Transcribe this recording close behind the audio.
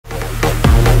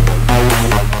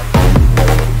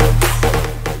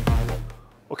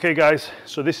Okay guys,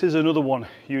 so this is another one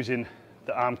using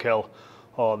the arm curl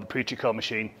or the preacher curl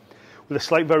machine with a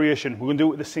slight variation. We're going to do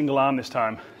it with a single arm this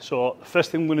time. So the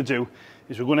first thing we're going to do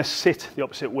is we're going to sit the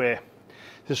opposite way.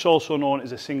 This is also known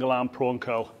as a single arm prone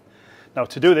curl. Now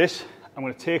to do this, I'm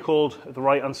going to take hold of the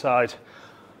right hand side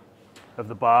of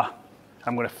the bar.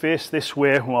 I'm going to face this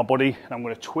way with my body and I'm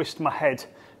going to twist my head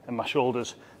and my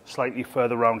shoulders slightly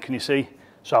further round. Can you see?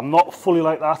 So I'm not fully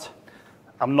like that.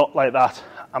 I'm not like that.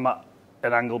 I'm at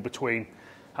an angle between.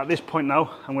 At this point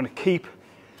now, I'm going to keep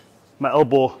my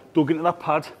elbow dug into that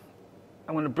pad.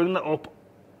 I'm going to bring that up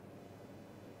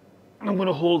and I'm going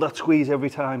to hold that squeeze every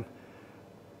time.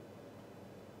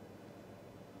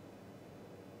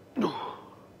 And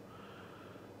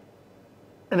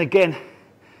again,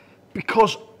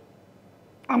 because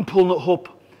I'm pulling it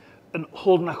up and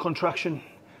holding that contraction,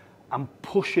 I'm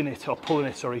pushing it, or pulling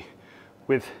it, sorry,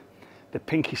 with the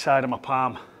pinky side of my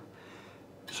palm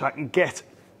so I can get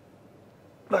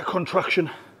that contraction.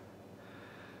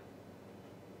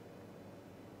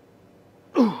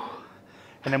 And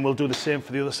then we'll do the same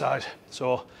for the other side.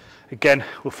 So again,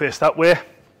 we'll face that way.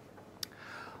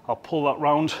 I'll pull that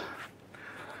round.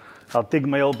 I'll dig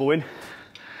my elbow in.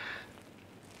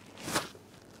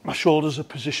 My shoulders are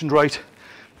positioned right.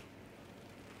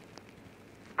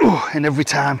 And every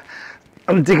time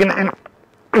I'm digging it in,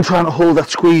 I'm trying to hold that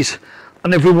squeeze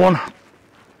on every one.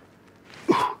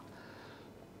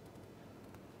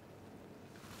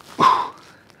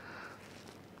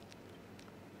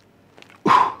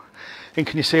 And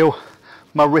can you see how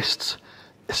my wrists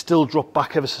are still dropped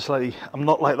back ever so slightly? I'm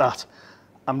not like that.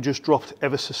 I'm just dropped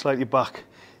ever so slightly back.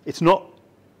 It's not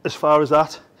as far as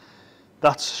that.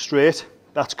 That's straight.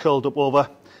 That's curled up over,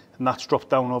 and that's dropped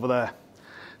down over there.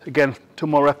 Again, 2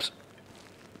 more reps.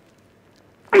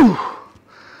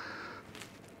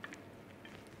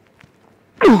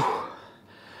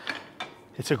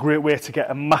 It's a great way to get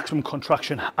a maximum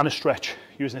contraction and a stretch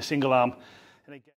using a single arm. And again,